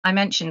I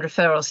mentioned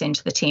referrals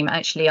into the team.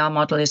 Actually, our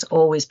model has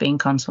always been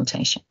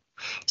consultation.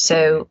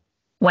 So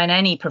when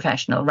any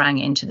professional rang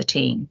into the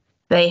team,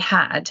 they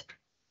had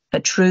a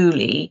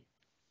truly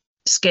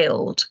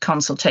skilled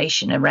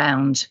consultation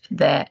around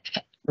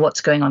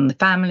what's going on in the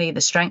family, the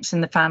strengths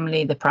in the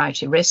family, the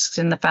priority risks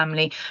in the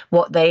family,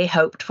 what they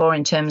hoped for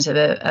in terms of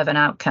an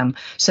outcome.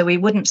 So we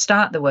wouldn't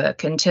start the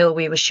work until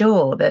we were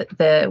sure that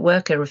the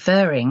worker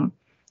referring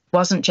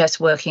wasn't just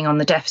working on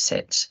the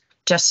deficits,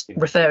 just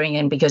referring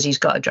in because he's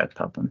got a drug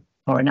problem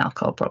or an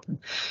alcohol problem.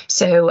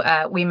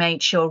 So we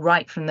made sure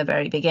right from the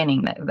very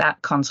beginning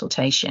that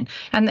consultation,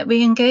 and that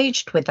we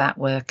engaged with that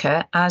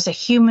worker as a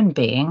human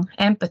being,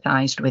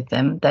 empathized with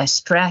them, their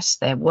stress,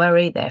 their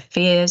worry, their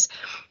fears,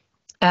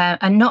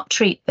 and not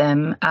treat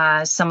them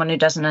as someone who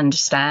doesn't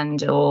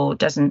understand or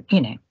doesn't,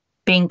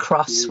 being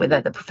cross with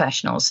other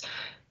professionals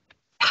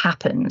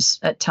happens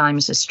at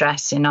times of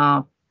stress in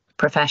our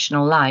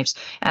professional lives.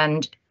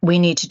 And we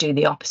need to do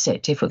the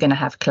opposite if we're going to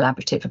have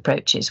collaborative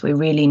approaches. We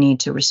really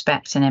need to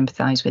respect and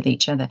empathize with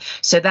each other.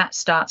 So that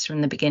starts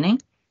from the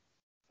beginning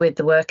with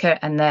the worker,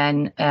 and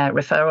then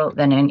referral,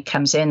 then it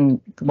comes in,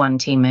 one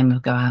team member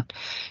will go out.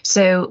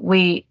 So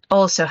we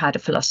also had a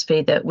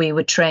philosophy that we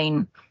would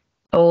train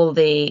all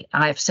the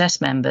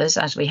IFSS members,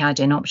 as we had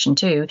in option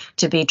 2,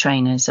 to be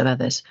trainers of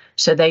others.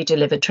 So they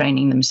delivered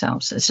training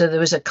themselves. So there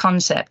was a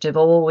concept of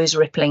always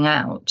rippling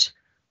out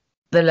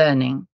the learning